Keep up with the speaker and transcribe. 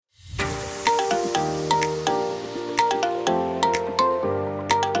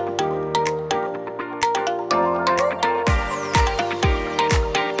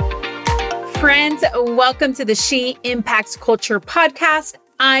friends. Welcome to the She Impacts Culture podcast.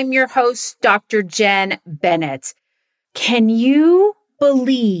 I'm your host, Dr. Jen Bennett. Can you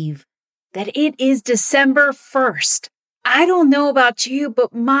believe that it is December 1st? I don't know about you,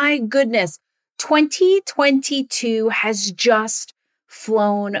 but my goodness, 2022 has just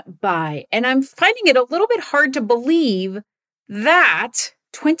flown by. And I'm finding it a little bit hard to believe that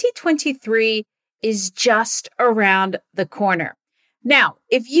 2023 is just around the corner. Now,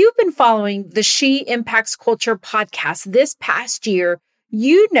 if you've been following the She Impacts Culture podcast this past year,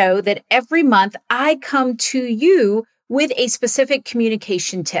 you know that every month I come to you with a specific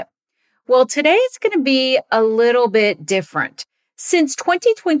communication tip. Well, today it's going to be a little bit different. Since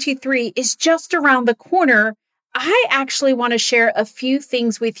 2023 is just around the corner, I actually want to share a few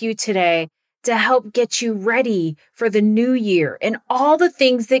things with you today to help get you ready for the new year and all the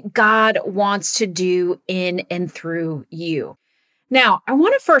things that God wants to do in and through you. Now, I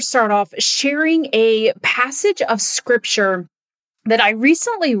want to first start off sharing a passage of scripture that I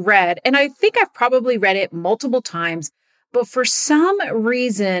recently read, and I think I've probably read it multiple times, but for some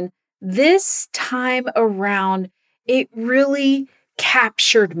reason, this time around, it really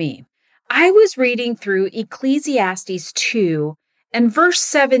captured me. I was reading through Ecclesiastes 2, and verse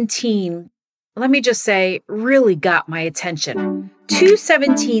 17, let me just say, really got my attention.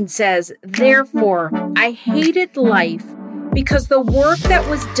 2:17 says, "Therefore, I hated life, because the work that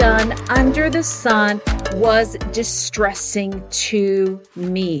was done under the sun was distressing to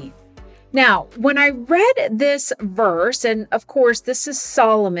me." Now, when I read this verse, and of course, this is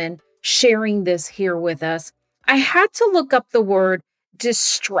Solomon sharing this here with us, I had to look up the word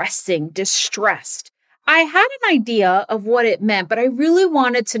distressed. I had an idea of what it meant, but I really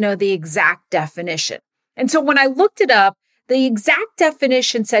wanted to know the exact definition. And so when I looked it up, the exact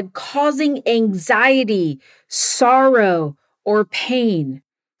definition said causing anxiety, sorrow, or pain.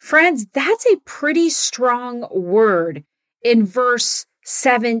 Friends, that's a pretty strong word in verse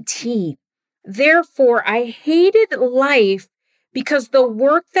 17. Therefore, I hated life because the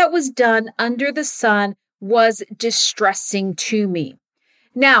work that was done under the sun was distressing to me.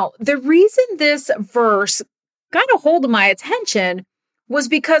 Now, the reason this verse got a hold of my attention was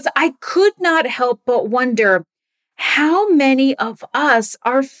because I could not help but wonder how many of us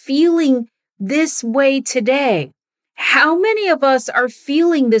are feeling this way today. How many of us are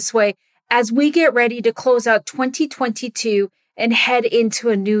feeling this way as we get ready to close out 2022 and head into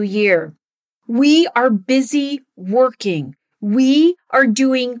a new year? We are busy working. We are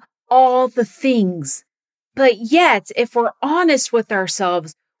doing all the things. But yet, if we're honest with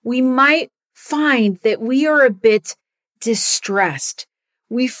ourselves, we might find that we are a bit distressed.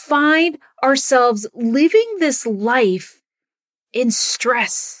 We find ourselves living this life in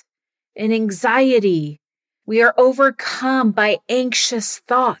stress and anxiety. We are overcome by anxious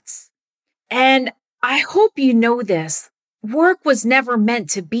thoughts. And I hope you know this. Work was never meant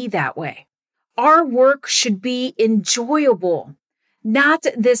to be that way. Our work should be enjoyable, not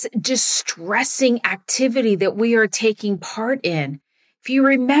this distressing activity that we are taking part in. If you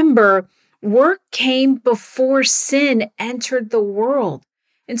remember, work came before sin entered the world.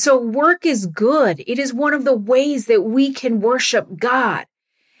 And so work is good. It is one of the ways that we can worship God.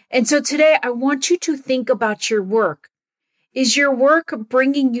 And so today I want you to think about your work. Is your work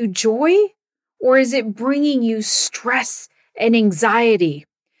bringing you joy, or is it bringing you stress and anxiety?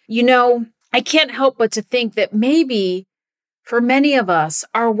 You know, I can't help but to think that maybe for many of us,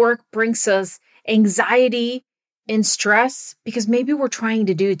 our work brings us anxiety and stress because maybe we're trying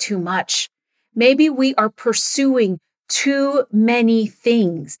to do too much. Maybe we are pursuing too many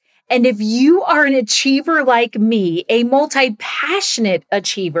things. And if you are an achiever like me, a multi-passionate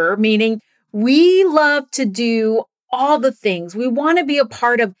achiever, meaning we love to do all the things. We want to be a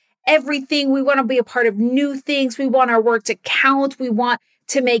part of everything. We want to be a part of new things. We want our work to count. We want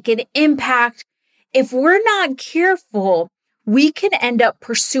to make an impact. If we're not careful, we can end up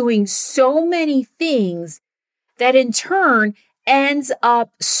pursuing so many things that in turn ends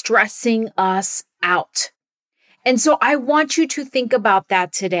up stressing us out. And so I want you to think about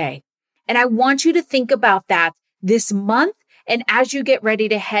that today. And I want you to think about that this month and as you get ready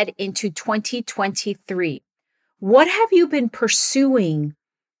to head into 2023. What have you been pursuing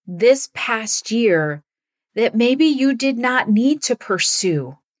this past year that maybe you did not need to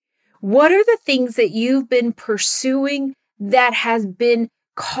pursue? What are the things that you've been pursuing that has been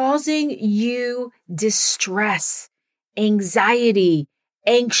causing you distress, anxiety,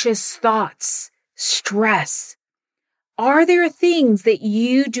 anxious thoughts, stress? Are there things that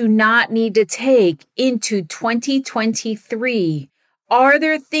you do not need to take into 2023? Are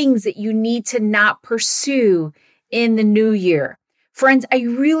there things that you need to not pursue in the new year? Friends, I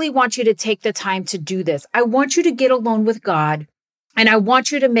really want you to take the time to do this. I want you to get alone with God, and I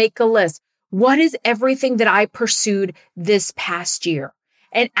want you to make a list. What is everything that I pursued this past year?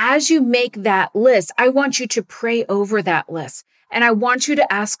 And as you make that list, I want you to pray over that list. And I want you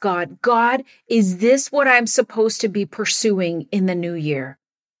to ask God, God, is this what I'm supposed to be pursuing in the new year?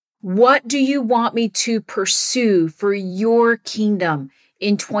 What do you want me to pursue for your kingdom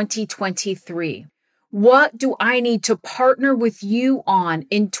in 2023? What do I need to partner with you on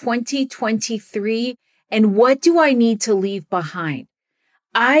in 2023? And what do I need to leave behind?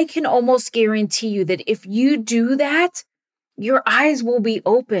 I can almost guarantee you that if you do that, your eyes will be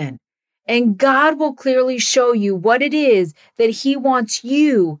open and God will clearly show you what it is that He wants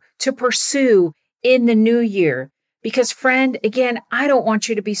you to pursue in the new year. Because friend, again, I don't want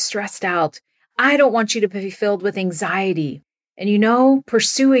you to be stressed out. I don't want you to be filled with anxiety. And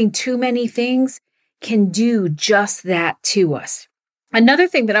pursuing too many things can do just that to us. Another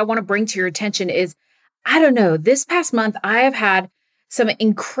thing that I want to bring to your attention is, this past month, I have had some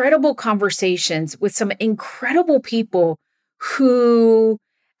incredible conversations with some incredible people who,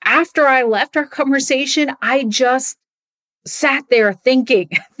 after I left our conversation, I just sat there thinking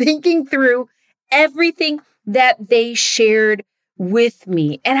through everything that they shared with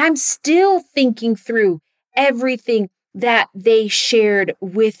me. And I'm still thinking through everything that they shared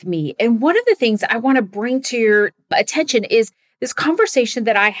with me. And one of the things I want to bring to your attention is this conversation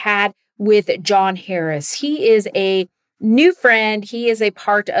that I had with John Harris. He is a new friend. He is a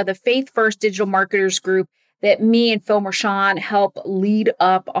part of the Faith First Digital Marketers group that me and Phil Mershon help lead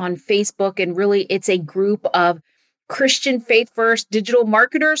up on Facebook. And really, it's a group of Christian faith first digital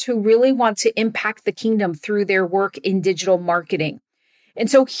marketers who really want to impact the kingdom through their work in digital marketing. And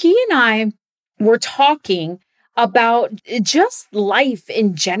so he and I were talking about just life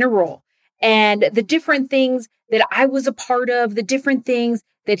in general and the different things that I was a part of, the different things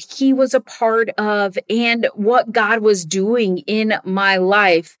that he was a part of, and what God was doing in my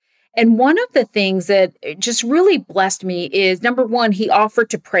life. And one of the things that just really blessed me is, number one, he offered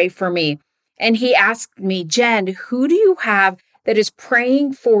to pray for me. And he asked me, Jen, who do you have that is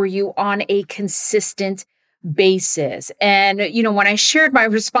praying for you on a consistent basis? And, when I shared my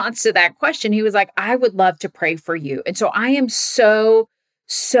response to that question, he was like, I would love to pray for you. And so I am so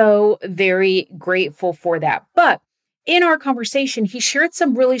very grateful for that. But in our conversation, he shared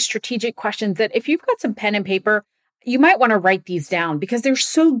some really strategic questions that if you've got some pen and paper, you might want to write these down because they're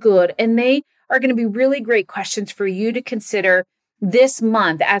so good. And they are going to be really great questions for you to consider this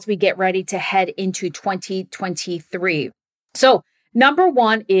month as we get ready to head into 2023. So number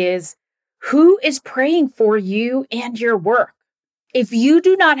one is, who is praying for you and your work? If you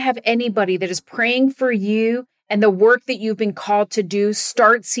do not have anybody that is praying for you and the work that you've been called to do,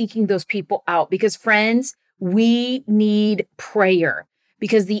 start seeking those people out, because friends, we need prayer,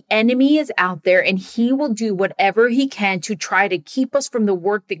 because the enemy is out there and he will do whatever he can to try to keep us from the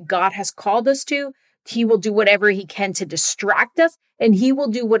work that God has called us to. He will do whatever he can to distract us, and he will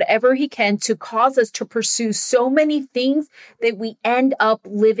do whatever he can to cause us to pursue so many things that we end up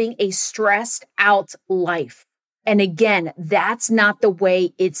living a stressed out life. And again, that's not the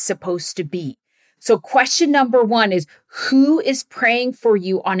way it's supposed to be. So question number one is, who is praying for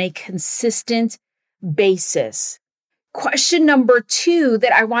you on a consistent basis? Question number two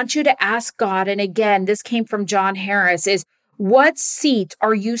that I want you to ask God, and again, this came from John Harris, is, what seat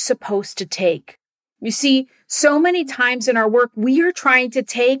are you supposed to take? You see, so many times in our work, we are trying to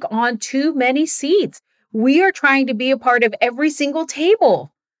take on too many seats. We are trying to be a part of every single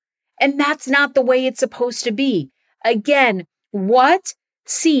table. And that's not the way it's supposed to be. Again, what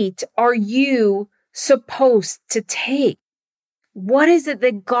seat are you supposed to take? What is it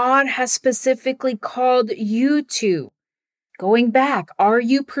that God has specifically called you to? Going back, are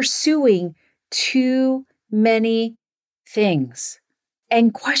you pursuing too many things?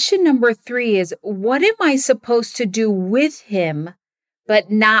 And question number three is, what am I supposed to do with him,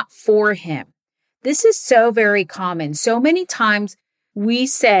 but not for him? This is so very common. So many times we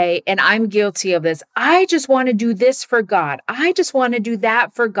say, and I'm guilty of this, I just want to do this for God. I just want to do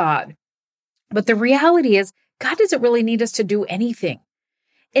that for God. But the reality is, God doesn't really need us to do anything.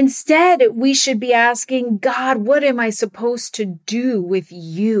 Instead, we should be asking, God, what am I supposed to do with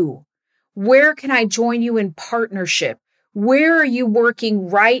you? Where can I join you in partnership? Where are you working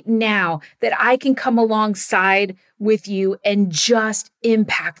right now that I can come alongside with you and just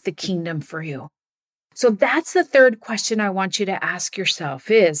impact the kingdom for you? So that's the third question I want you to ask yourself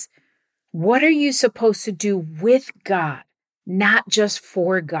is, what are you supposed to do with God, not just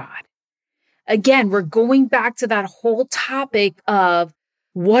for God? Again, we're going back to that whole topic of,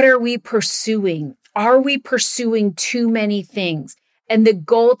 what are we pursuing? Are we pursuing too many things? And the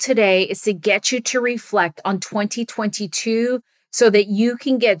goal today is to get you to reflect on 2022 so that you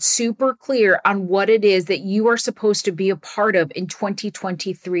can get super clear on what it is that you are supposed to be a part of in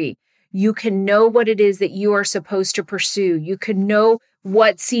 2023. You can know what it is that you are supposed to pursue. You can know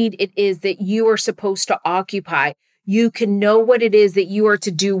what seed it is that you are supposed to occupy. You can know what it is that you are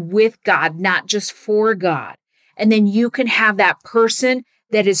to do with God, not just for God. And then you can have that person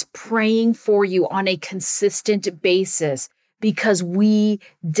that is praying for you on a consistent basis, because we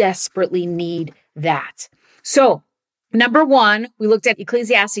desperately need that. So, number one, we looked at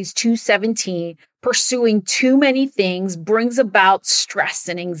Ecclesiastes 2:17. Pursuing too many things brings about stress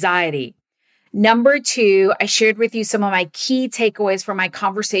and anxiety. Number two, I shared with you some of my key takeaways from my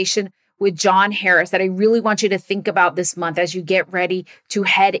conversation with John Harris that I really want you to think about this month as you get ready to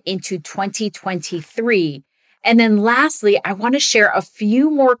head into 2023. And then lastly, I want to share a few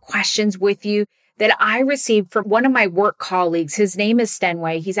more questions with you that I received from one of my work colleagues. His name is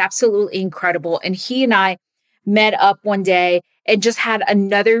Stenway. He's absolutely incredible. And he and I met up one day and just had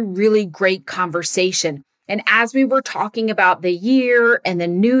another really great conversation. And as we were talking about the year and the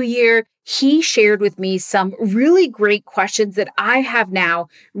new year, he shared with me some really great questions that I have now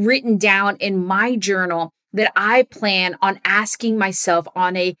written down in my journal that I plan on asking myself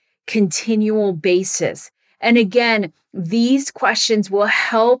on a continual basis. And again, these questions will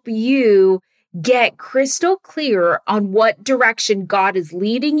help you get crystal clear on what direction God is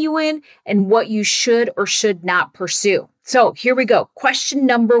leading you in and what you should or should not pursue. So here we go. Question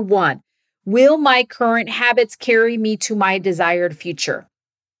number one. Will my current habits carry me to my desired future?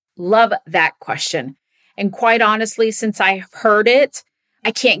 Love that question. And quite honestly, since I've heard it,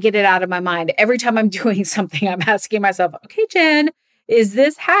 I can't get it out of my mind. Every time I'm doing something, I'm asking myself, okay, Jen, is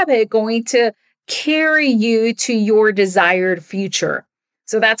this habit going to carry you to your desired future?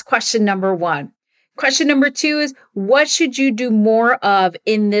 So that's question number one. Question number two is, what should you do more of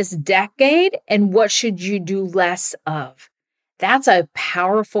in this decade and what should you do less of? That's a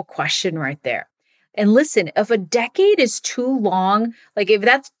powerful question right there. And listen, if a decade is too long, like if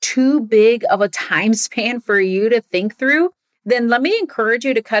that's too big of a time span for you to think through, then let me encourage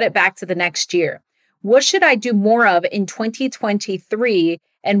you to cut it back to the next year. What should I do more of in 2023?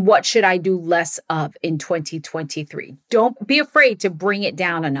 And what should I do less of in 2023? Don't be afraid to bring it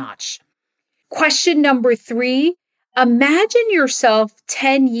down a notch. Question number three, imagine yourself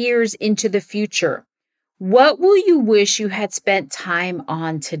 10 years into the future. What will you wish you had spent time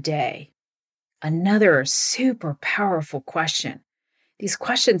on today? Another super powerful question. These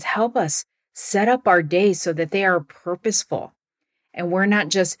questions help us set up our days so that they are purposeful and we're not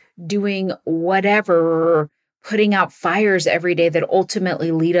just doing whatever or putting out fires every day that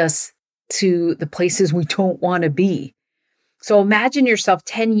ultimately lead us to the places we don't want to be. So imagine yourself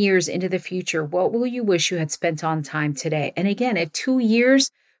 10 years into the future. What will you wish you had spent on time today? And again, if 2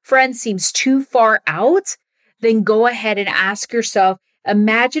 years, friends, seems too far out, then go ahead and ask yourself,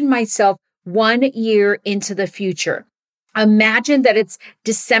 imagine myself 1 year into the future. Imagine that it's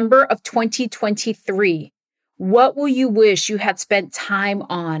December of 2023. What will you wish you had spent time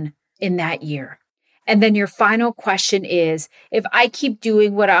on in that year? And then your final question is, if I keep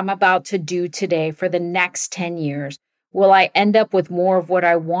doing what I'm about to do today for the next 10 years, will I end up with more of what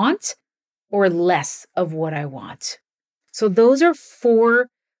I want or less of what I want? So those are 4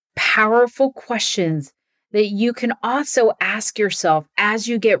 powerful questions that you can also ask yourself as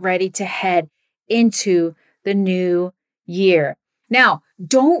you get ready to head into the new year. Now,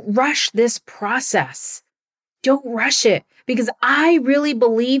 don't rush this process. Don't rush it, because I really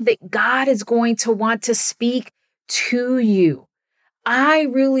believe that God is going to want to speak to you. I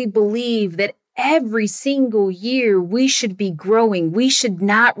really believe that every single year we should be growing. We should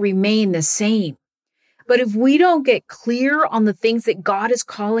not remain the same. But if we don't get clear on the things that God is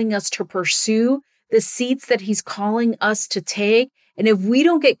calling us to pursue, the seats that he's calling us to take, and if we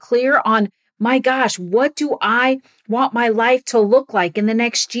don't get clear on, my gosh, what do I want my life to look like in the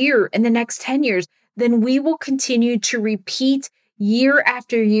next year, in the next 10 years, then we will continue to repeat year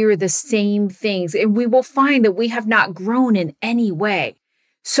after year the same things, and we will find that we have not grown in any way.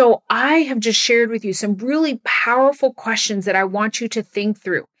 So I have just shared with you some really powerful questions that I want you to think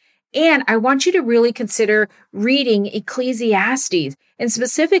through. And I want you to really consider reading Ecclesiastes, and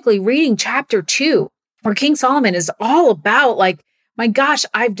specifically reading chapter 2, where King Solomon is all about like, my gosh,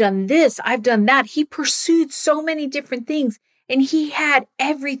 I've done this, I've done that. He pursued so many different things, and he had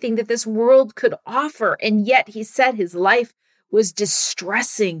everything that this world could offer. And yet he said his life was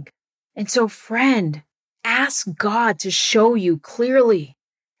distressing. And so, friend, ask God to show you clearly,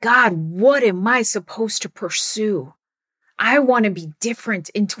 God, what am I supposed to pursue? I want to be different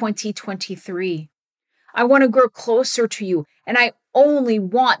in 2023. I want to grow closer to you. And I only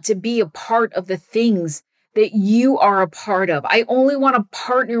want to be a part of the things that you are a part of. I only want to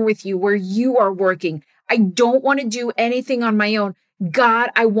partner with you where you are working. I don't want to do anything on my own. God,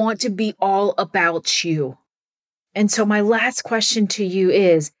 I want to be all about you. And so my last question to you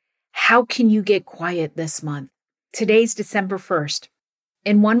is, how can you get quiet this month? Today's December 1st.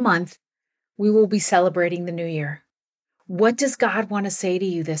 In 1 month, we will be celebrating the new year. What does God want to say to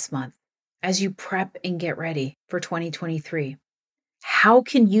you this month as you prep and get ready for 2023? How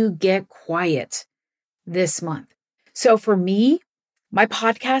can you get quiet this month? So for me, my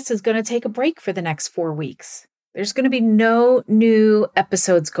podcast is going to take a break for the next 4 weeks. There's going to be no new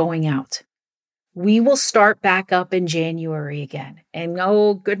episodes going out. We will start back up in January again. And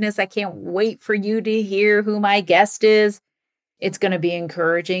oh goodness, I can't wait for you to hear who my guest is. It's going to be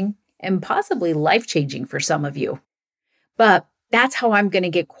encouraging and possibly life-changing for some of you. But that's how I'm going to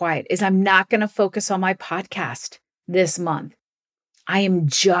get quiet, is I'm not going to focus on my podcast this month. I am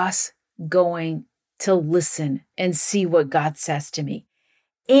just going to listen and see what God says to me.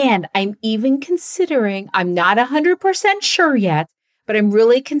 And I'm even considering, I'm not 100% sure yet, but I'm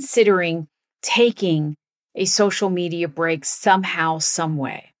really considering taking a social media break somehow, some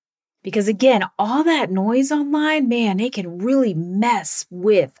way. Because again, all that noise online, man, it can really mess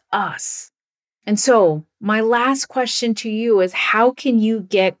with us. And so my last question to you is, how can you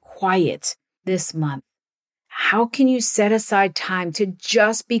get quiet this month? How can you set aside time to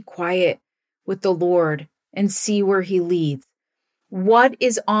just be quiet with the Lord and see where He leads? What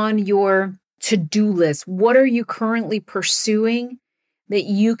is on your to-do list? What are you currently pursuing that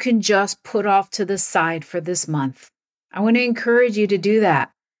you can just put off to the side for this month? I want to encourage you to do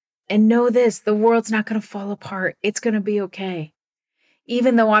that. And know this, the world's not going to fall apart. It's going to be okay.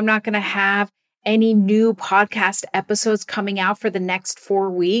 Even though I'm not going to have any new podcast episodes coming out for the next 4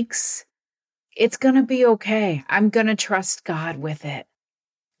 weeks, it's going to be okay. I'm going to trust God with it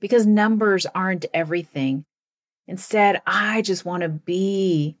because numbers aren't everything. Instead, I just want to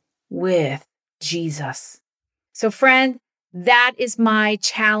be with Jesus. So friend, that is my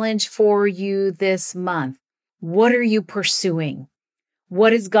challenge for you this month. What are you pursuing?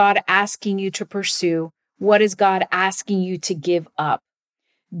 What is God asking you to pursue? What is God asking you to give up?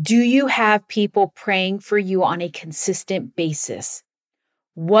 Do you have people praying for you on a consistent basis?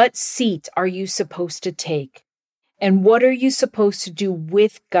 What seat are you supposed to take? And what are you supposed to do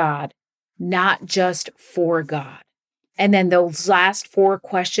with God, not just for God? And then those last 4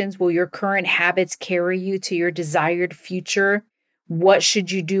 questions, will your current habits carry you to your desired future? What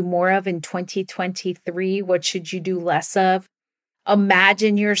should you do more of in 2023? What should you do less of?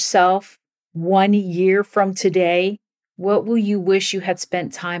 Imagine yourself 1 year from today. What will you wish you had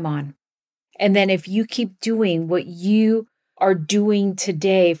spent time on? And then if you keep doing what you are doing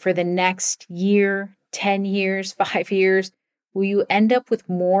today for the next year, 10 years, 5 years, will you end up with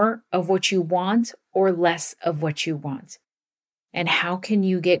more of what you want or less of what you want? And how can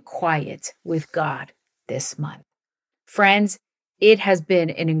you get quiet with God this month? Friends, it has been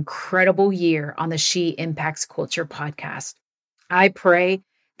an incredible year on the She Impacts Culture podcast. I pray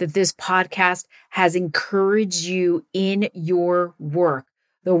that this podcast has encouraged you in your work,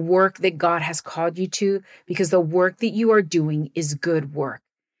 the work that God has called you to, because the work that you are doing is good work.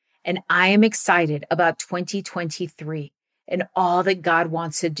 And I am excited about 2023 and all that God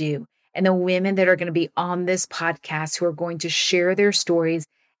wants to do, and the women that are going to be on this podcast who are going to share their stories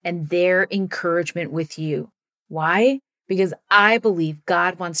and their encouragement with you. Why? Because I believe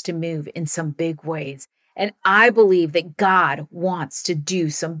God wants to move in some big ways. And I believe that God wants to do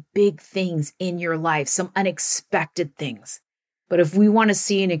some big things in your life, some unexpected things. But if we want to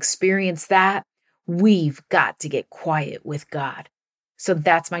see and experience that, we've got to get quiet with God. So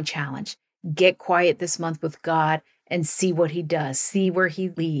that's my challenge. Get quiet this month with God and see what He does, see where He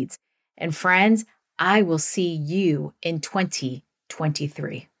leads. And friends, I will see you in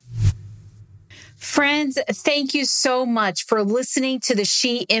 2023. Friends, thank you so much for listening to the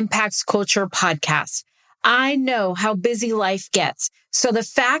She Impacts Culture podcast. I know how busy life gets. So the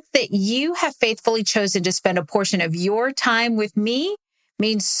fact that you have faithfully chosen to spend a portion of your time with me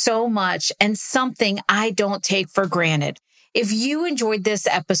means so much and something I don't take for granted. If you enjoyed this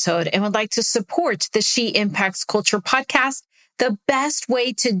episode and would like to support the She Impacts Culture podcast, the best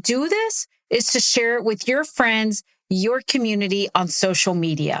way to do this is to share it with your friends, your community on social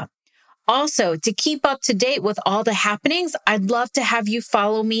media. Also, to keep up to date with all the happenings, I'd love to have you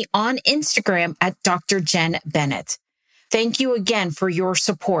follow me on Instagram at Dr. Jen Bennett. Thank you again for your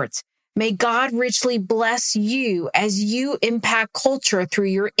support. May God richly bless you as you impact culture through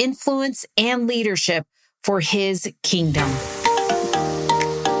your influence and leadership for His kingdom.